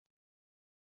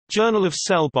Journal of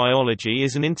Cell Biology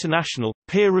is an international,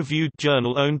 peer-reviewed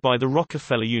journal owned by the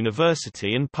Rockefeller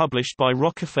University and published by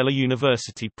Rockefeller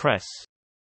University Press.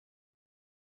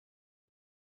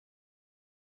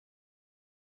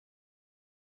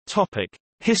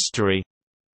 History.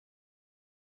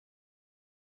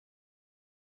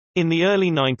 In the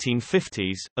early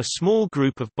 1950s, a small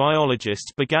group of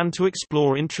biologists began to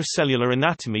explore intracellular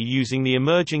anatomy using the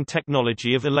emerging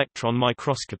technology of electron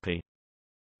microscopy.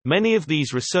 Many of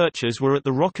these researchers were at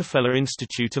the Rockefeller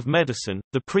Institute of Medicine,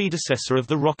 the predecessor of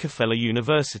the Rockefeller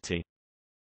University.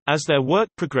 As their work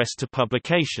progressed to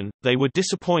publication, they were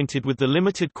disappointed with the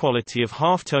limited quality of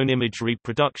halftone imagery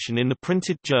production in the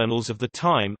printed journals of the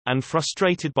time, and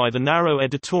frustrated by the narrow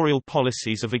editorial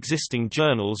policies of existing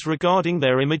journals regarding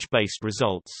their image-based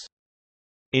results.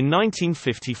 In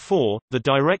 1954, the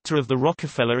director of the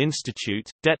Rockefeller Institute,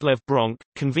 Detlev Bronk,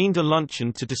 convened a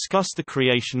luncheon to discuss the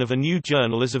creation of a new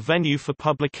journal as a venue for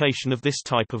publication of this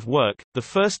type of work. The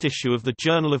first issue of the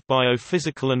Journal of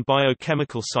Biophysical and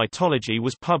Biochemical Cytology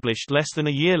was published less than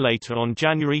a year later on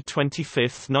January 25,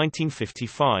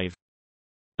 1955.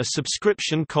 A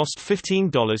subscription cost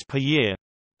 $15 per year.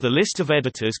 The list of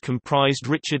editors comprised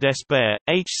Richard S. Baer,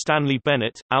 H. Stanley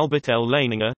Bennett, Albert L.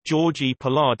 Leininger, George E.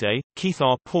 Palade, Keith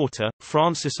R. Porter,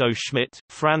 Francis O. Schmidt,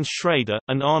 Franz Schrader,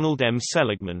 and Arnold M.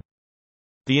 Seligman.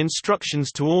 The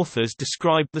instructions to authors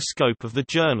described the scope of the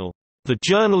journal. The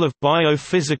Journal of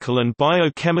Biophysical and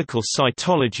Biochemical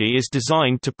Cytology is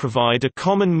designed to provide a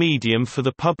common medium for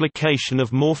the publication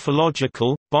of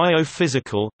morphological,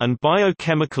 biophysical, and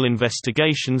biochemical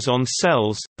investigations on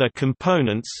cells, their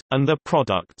components, and their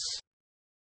products.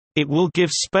 It will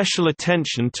give special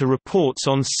attention to reports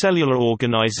on cellular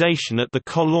organization at the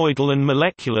colloidal and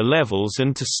molecular levels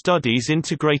and to studies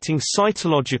integrating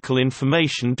cytological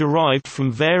information derived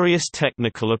from various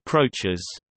technical approaches.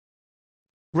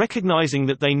 Recognizing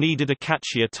that they needed a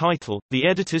catchier title, the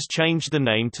editors changed the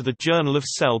name to the Journal of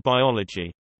Cell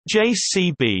Biology,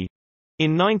 JCB,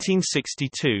 in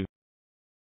 1962.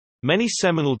 Many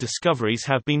seminal discoveries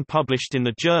have been published in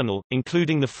the journal,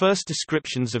 including the first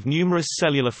descriptions of numerous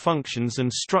cellular functions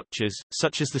and structures,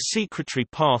 such as the secretory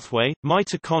pathway,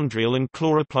 mitochondrial and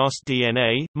chloroplast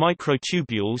DNA,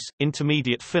 microtubules,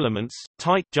 intermediate filaments,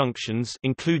 tight junctions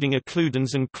including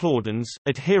occludins and claudins,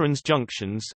 adherens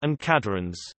junctions, and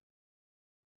cadherens.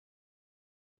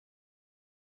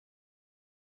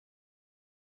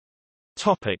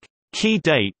 Key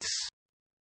dates.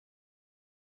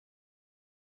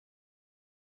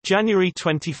 January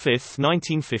 25,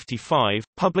 1955,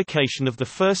 publication of the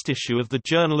first issue of the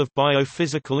Journal of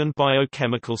Biophysical and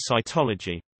Biochemical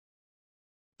Cytology.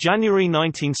 January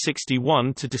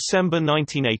 1961 to December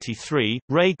 1983,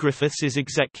 Ray Griffiths is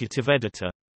executive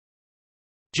editor.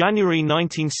 January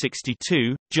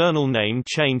 1962, journal name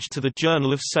changed to the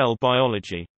Journal of Cell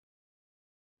Biology.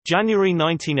 January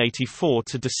 1984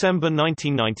 to December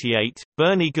 1998,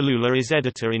 Bernie Galula is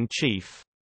editor-in-chief.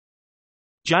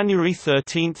 January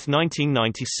 13,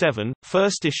 1997,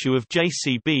 first issue of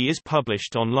JCB is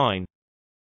published online.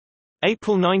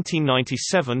 April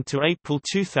 1997 to April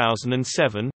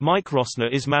 2007, Mike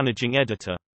Rossner is managing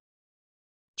editor.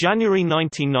 January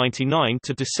 1999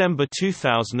 to December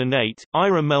 2008,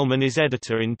 Ira Melman is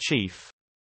editor-in-chief.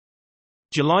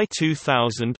 July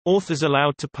 2000, authors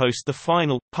allowed to post the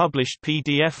final, published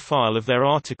PDF file of their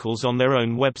articles on their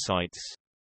own websites.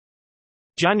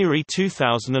 January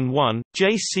 2001,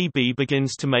 JCB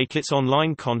begins to make its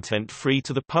online content free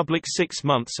to the public 6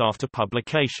 months after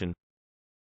publication.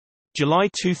 July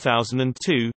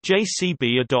 2002,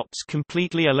 JCB adopts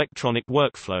completely electronic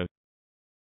workflow.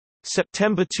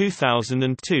 September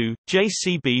 2002,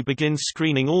 JCB begins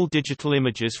screening all digital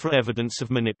images for evidence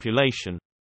of manipulation.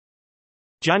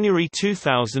 January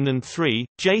 2003,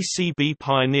 JCB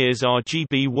pioneers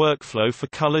RGB workflow for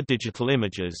color digital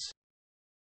images.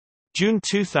 June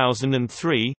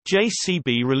 2003,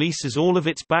 JCB releases all of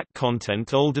its back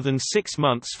content older than 6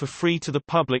 months for free to the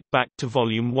public back to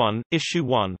Volume 1, Issue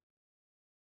 1.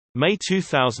 May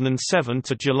 2007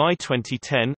 to July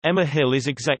 2010, Emma Hill is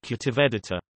executive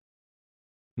editor.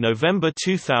 November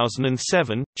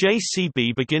 2007,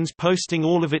 JCB begins posting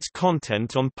all of its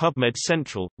content on PubMed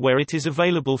Central, where it is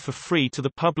available for free to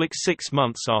the public 6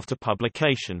 months after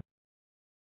publication.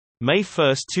 May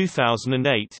 1,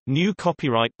 2008, new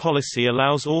copyright policy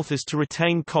allows authors to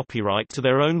retain copyright to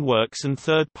their own works and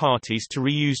third parties to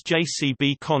reuse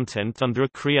JCB content under a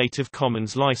Creative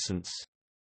Commons license.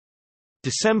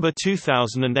 December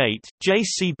 2008,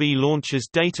 JCB launches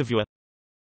DataViewer.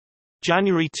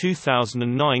 January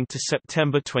 2009 to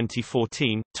September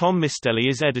 2014, Tom Mistelli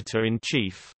is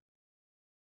editor-in-chief.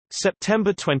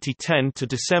 September 2010 to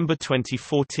December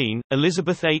 2014,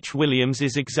 Elizabeth H. Williams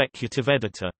is executive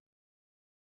editor.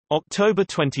 October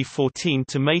 2014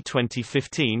 to May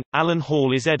 2015, Alan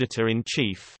Hall is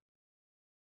editor-in-chief.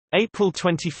 April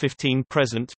 2015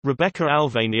 present, Rebecca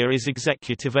Alvania is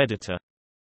executive editor.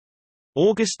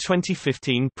 August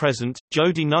 2015 present,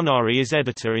 Jody Nunari is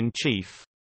editor-in-chief.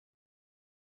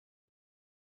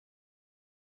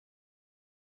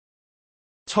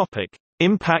 Topic: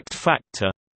 Impact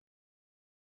factor.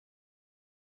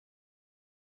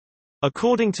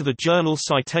 According to the journal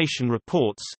Citation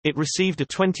Reports, it received a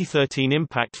 2013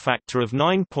 impact factor of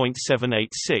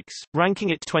 9.786, ranking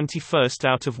it 21st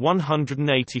out of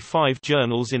 185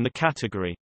 journals in the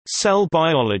category Cell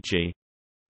Biology.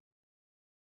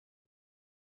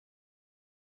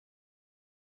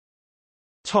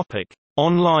 Topic: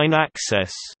 Online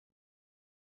access.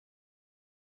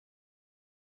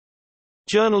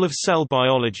 Journal of Cell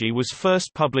Biology was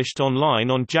first published online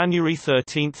on January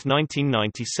 13,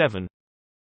 1997.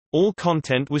 All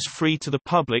content was free to the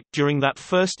public during that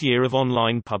first year of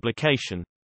online publication.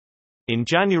 In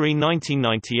January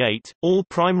 1998, all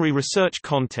primary research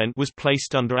content was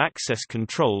placed under access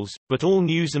controls, but all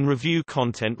news and review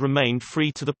content remained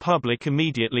free to the public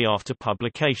immediately after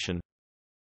publication.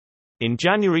 In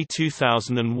January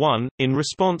 2001, in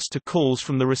response to calls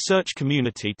from the research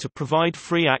community to provide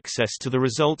free access to the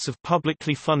results of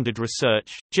publicly funded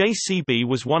research, JCB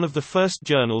was one of the first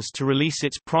journals to release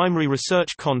its primary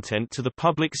research content to the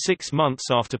public 6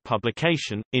 months after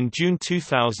publication. In June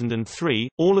 2003,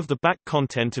 all of the back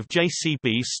content of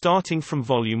JCB starting from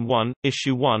Volume 1,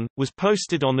 Issue 1, was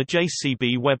posted on the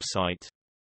JCB website.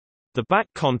 The back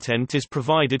content is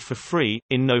provided for free.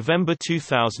 In November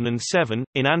 2007,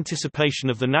 in anticipation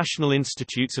of the National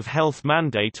Institutes of Health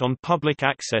mandate on public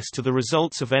access to the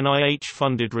results of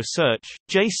NIH-funded research,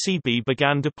 JCB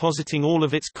began depositing all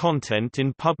of its content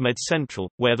in PubMed Central,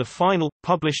 where the final,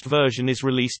 published version is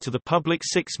released to the public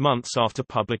 6 months after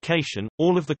publication.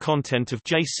 All of the content of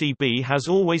JCB has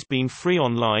always been free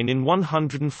online in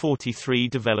 143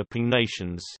 developing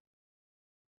nations.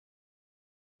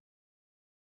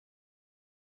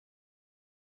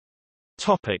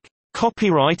 Topic: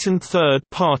 Copyright and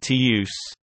third-party use.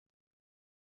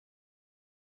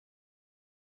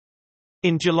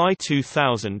 In July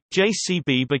 2000,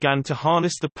 JCB began to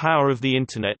harness the power of the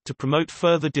Internet to promote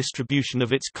further distribution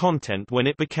of its content when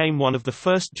it became one of the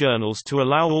first journals to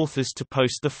allow authors to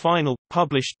post the final,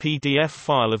 published PDF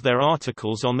file of their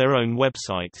articles on their own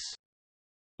websites.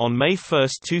 On May 1,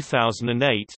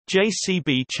 2008,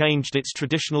 JCB changed its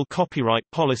traditional copyright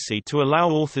policy to allow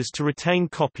authors to retain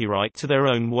copyright to their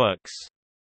own works.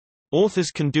 Authors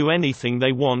can do anything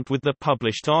they want with their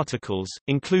published articles,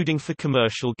 including for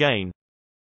commercial gain.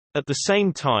 At the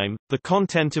same time, the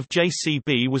content of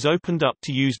JCB was opened up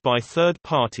to use by third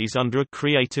parties under a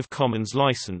Creative Commons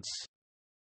license.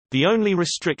 The only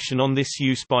restriction on this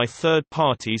use by third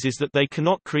parties is that they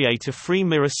cannot create a free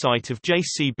mirror site of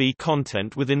JCB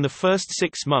content within the first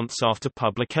 6 months after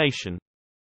publication.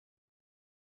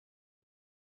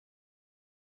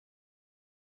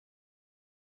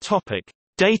 Topic: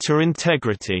 Data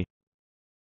integrity.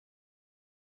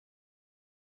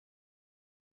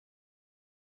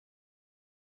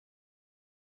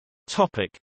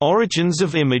 Topic: Origins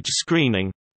of image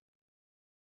screening.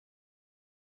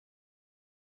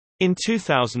 In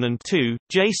 2002,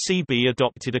 JCB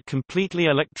adopted a completely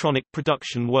electronic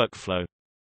production workflow.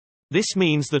 This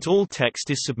means that all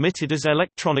text is submitted as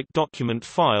electronic document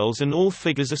files and all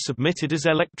figures are submitted as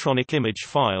electronic image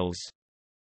files.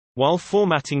 While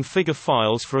formatting figure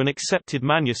files for an accepted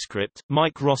manuscript,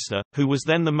 Mike Rosser, who was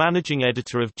then the managing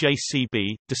editor of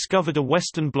JCB, discovered a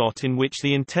Western blot in which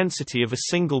the intensity of a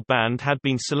single band had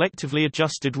been selectively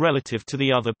adjusted relative to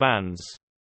the other bands.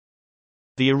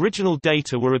 The original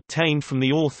data were obtained from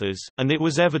the authors, and it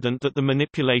was evident that the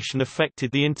manipulation affected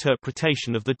the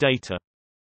interpretation of the data.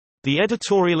 The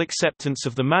editorial acceptance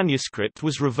of the manuscript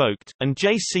was revoked, and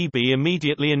JCB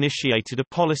immediately initiated a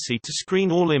policy to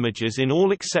screen all images in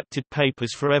all accepted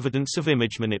papers for evidence of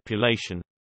image manipulation.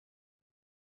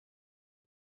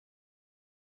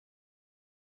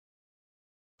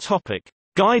 Topic: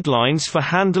 Guidelines for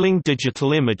handling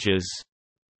digital images.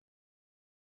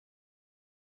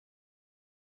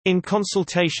 In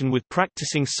consultation with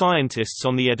practicing scientists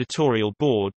on the editorial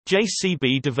board,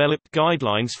 JCB developed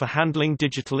guidelines for handling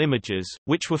digital images,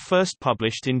 which were first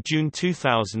published in June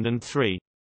 2003.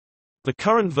 The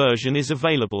current version is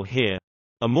available here.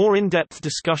 A more in-depth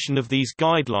discussion of these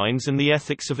guidelines and the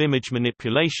ethics of image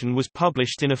manipulation was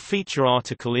published in a feature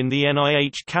article in the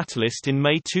NIH Catalyst in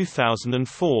May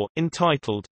 2004,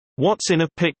 entitled, "What's in a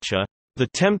Picture? The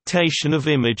Temptation of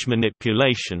Image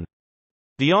Manipulation.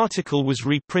 The article was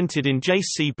reprinted in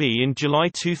JCB in July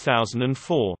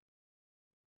 2004.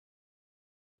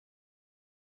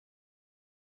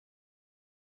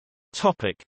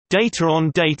 Topic: Data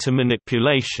on data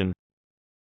manipulation.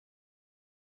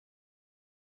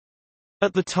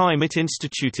 At the time it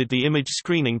instituted the image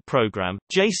screening program,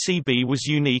 JCB was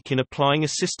unique in applying a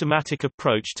systematic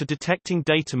approach to detecting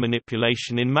data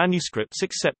manipulation in manuscripts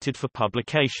accepted for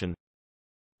publication.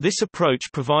 This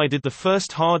approach provided the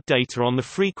first hard data on the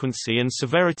frequency and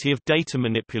severity of data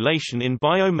manipulation in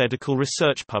biomedical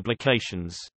research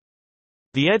publications.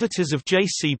 The editors of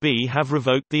JCB have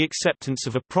revoked the acceptance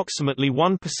of approximately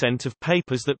 1% of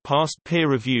papers that passed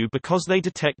peer review because they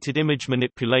detected image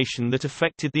manipulation that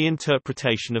affected the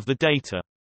interpretation of the data.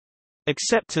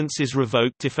 Acceptance is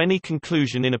revoked if any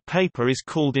conclusion in a paper is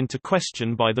called into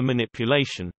question by the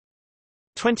manipulation.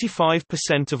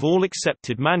 25% of all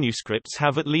accepted manuscripts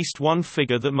have at least one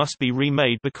figure that must be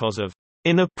remade because of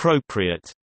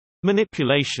inappropriate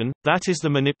manipulation, that is, the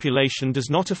manipulation does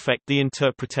not affect the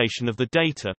interpretation of the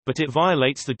data, but it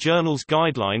violates the journal's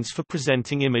guidelines for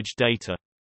presenting image data.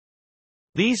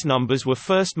 These numbers were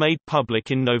first made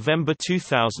public in November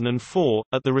 2004,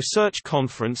 at the Research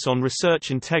Conference on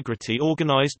Research Integrity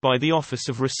organized by the Office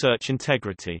of Research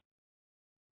Integrity.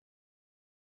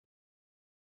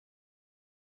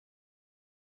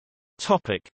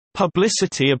 Topic: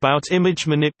 Publicity about image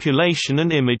manipulation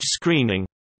and image screening.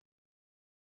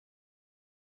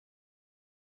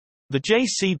 The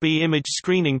JCB image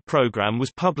screening program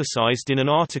was publicized in an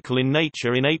article in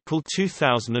Nature in April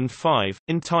 2005,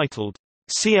 entitled,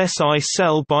 CSI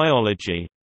Cell Biology.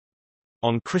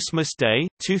 On Christmas Day,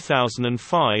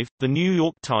 2005, The New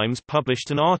York Times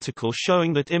published an article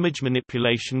showing that image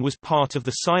manipulation was part of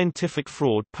the scientific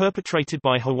fraud perpetrated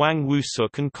by Hwang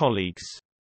Woo-suk and colleagues.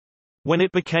 When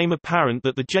it became apparent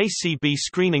that the JCB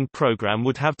screening program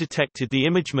would have detected the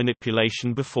image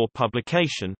manipulation before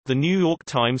publication, The New York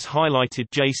Times highlighted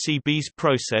JCB's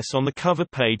process on the cover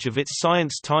page of its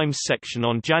Science Times section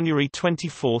on January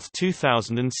 24,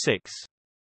 2006.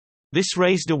 This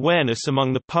raised awareness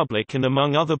among the public and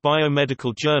among other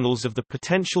biomedical journals of the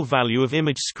potential value of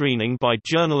image screening by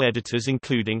journal editors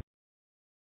including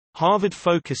Harvard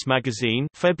Focus magazine,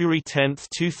 February 10,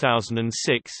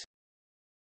 2006,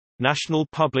 National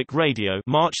Public Radio,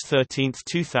 March 13,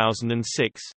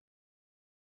 2006.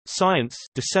 Science,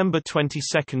 December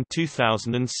 22,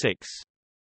 2006.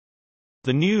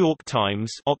 The New York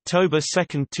Times, October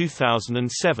 2,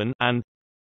 2007, and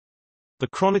The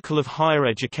Chronicle of Higher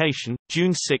Education,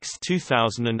 June 6,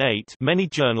 2008. Many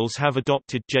journals have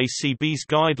adopted JCB's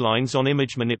guidelines on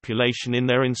image manipulation in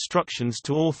their instructions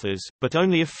to authors, but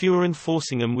only a few are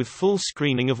enforcing them with full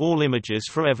screening of all images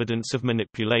for evidence of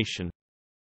manipulation.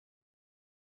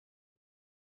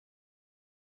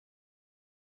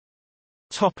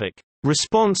 Topic: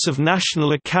 Response of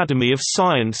National Academy of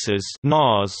Sciences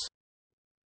 (NAS).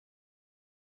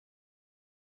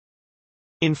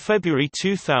 In February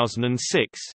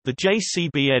 2006, the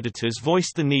JCB editors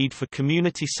voiced the need for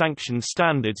community-sanctioned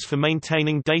standards for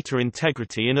maintaining data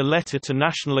integrity in a letter to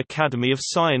National Academy of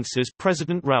Sciences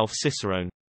President Ralph Cicerone.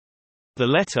 The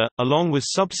letter, along with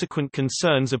subsequent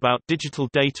concerns about digital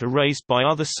data raised by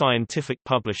other scientific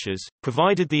publishers,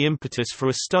 provided the impetus for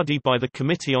a study by the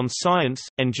Committee on Science,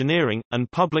 Engineering, and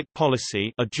Public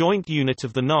Policy, a joint unit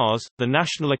of the NAS, the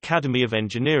National Academy of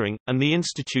Engineering, and the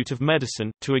Institute of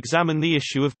Medicine, to examine the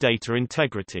issue of data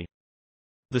integrity.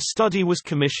 The study was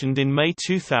commissioned in May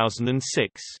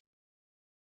 2006.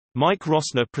 Mike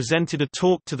Rossner presented a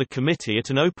talk to the committee at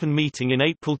an open meeting in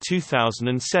April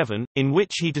 2007, in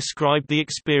which he described the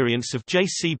experience of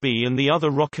JCB and the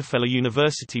other Rockefeller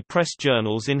University Press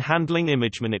journals in handling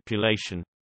image manipulation.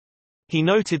 He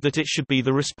noted that it should be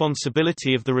the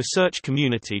responsibility of the research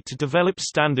community to develop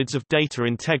standards of data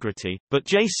integrity, but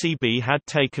JCB had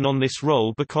taken on this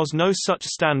role because no such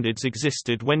standards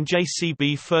existed when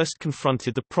JCB first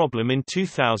confronted the problem in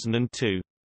 2002.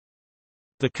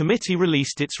 The committee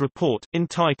released its report,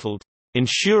 entitled,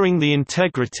 Ensuring the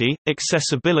Integrity,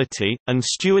 Accessibility, and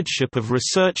Stewardship of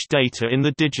Research Data in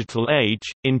the Digital Age,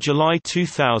 in July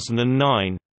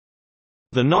 2009.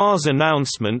 The NAS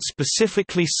announcement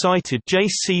specifically cited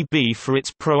JCB for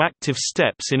its proactive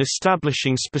steps in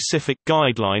establishing specific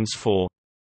guidelines for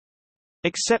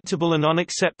acceptable and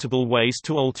unacceptable ways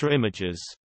to alter images.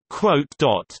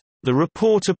 The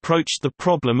report approached the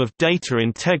problem of data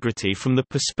integrity from the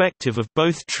perspective of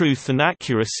both truth and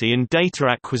accuracy in data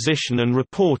acquisition and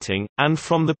reporting, and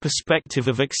from the perspective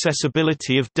of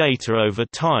accessibility of data over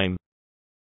time.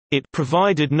 It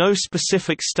provided no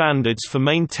specific standards for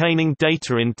maintaining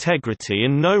data integrity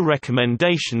and no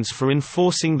recommendations for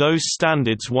enforcing those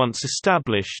standards once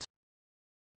established.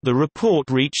 The report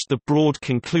reached the broad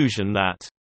conclusion that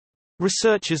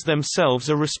researchers themselves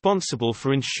are responsible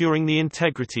for ensuring the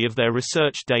integrity of their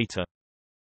research data.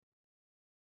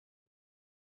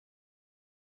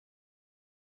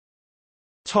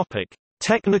 Topic: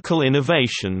 Technical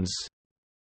innovations.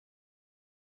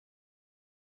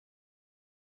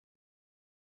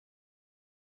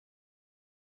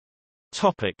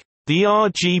 Topic: The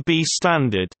RGB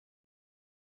standard.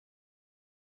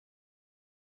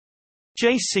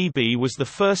 JCB was the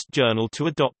first journal to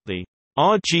adopt the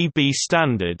RGB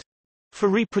standard for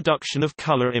reproduction of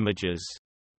color images.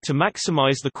 To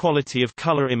maximize the quality of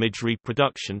color image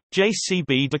reproduction,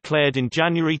 JCB declared in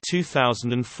January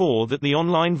 2004 that the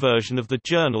online version of the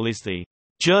journal is the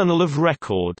journal of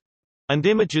record, and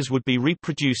images would be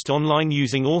reproduced online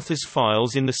using authors'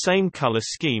 files in the same color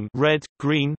scheme red,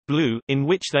 green, blue in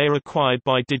which they are acquired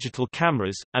by digital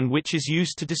cameras, and which is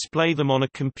used to display them on a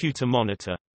computer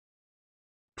monitor.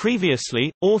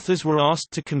 Previously, authors were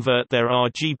asked to convert their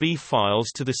RGB files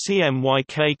to the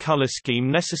CMYK color scheme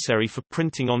necessary for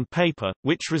printing on paper,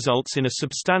 which results in a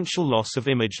substantial loss of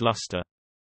image luster.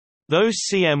 Those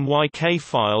CMYK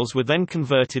files were then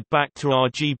converted back to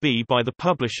RGB by the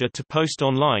publisher to post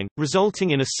online, resulting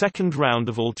in a second round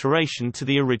of alteration to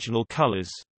the original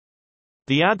colors.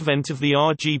 The advent of the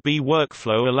RGB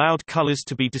workflow allowed colors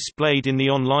to be displayed in the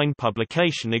online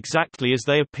publication exactly as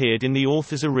they appeared in the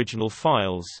author's original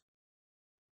files.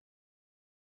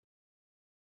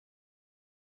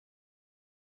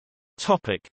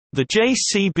 The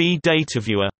JCB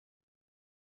DataViewer.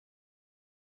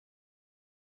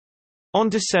 On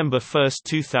December 1,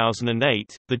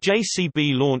 2008, the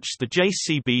JCB launched the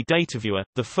JCB DataViewer,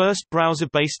 the first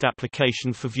browser-based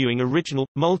application for viewing original,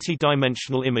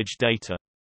 multi-dimensional image data.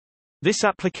 This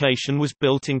application was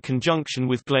built in conjunction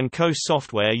with Glencoe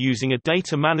software using a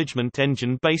data management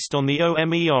engine based on the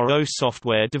OMERO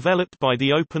software developed by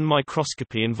the Open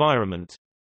Microscopy environment.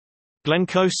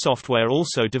 Glencoe software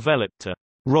also developed a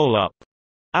roll-up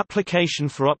application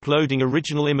for uploading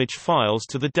original image files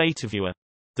to the DataViewer.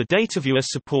 The DataViewer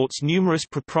supports numerous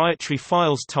proprietary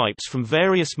files types from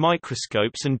various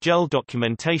microscopes and gel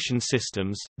documentation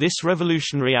systems. This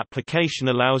revolutionary application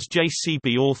allows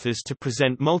JCB authors to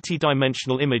present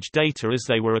multidimensional image data as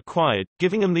they were acquired,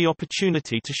 giving them the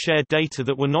opportunity to share data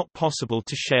that were not possible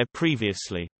to share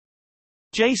previously.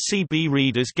 JCB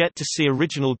readers get to see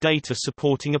original data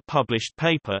supporting a published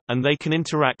paper, and they can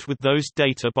interact with those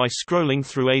data by scrolling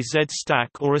through a Z-stack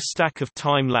or a stack of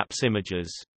time-lapse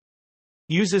images.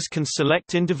 Users can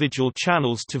select individual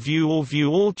channels to view or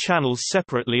view all channels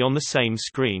separately on the same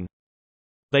screen.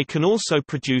 They can also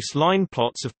produce line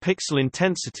plots of pixel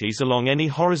intensities along any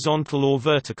horizontal or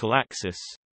vertical axis.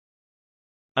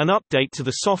 An update to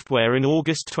the software in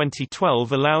August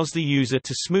 2012 allows the user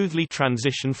to smoothly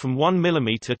transition from 1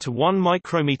 mm to 1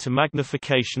 micrometer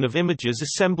magnification of images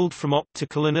assembled from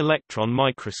optical and electron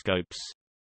microscopes.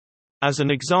 As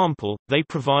an example, they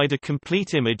provide a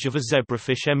complete image of a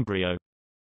zebrafish embryo.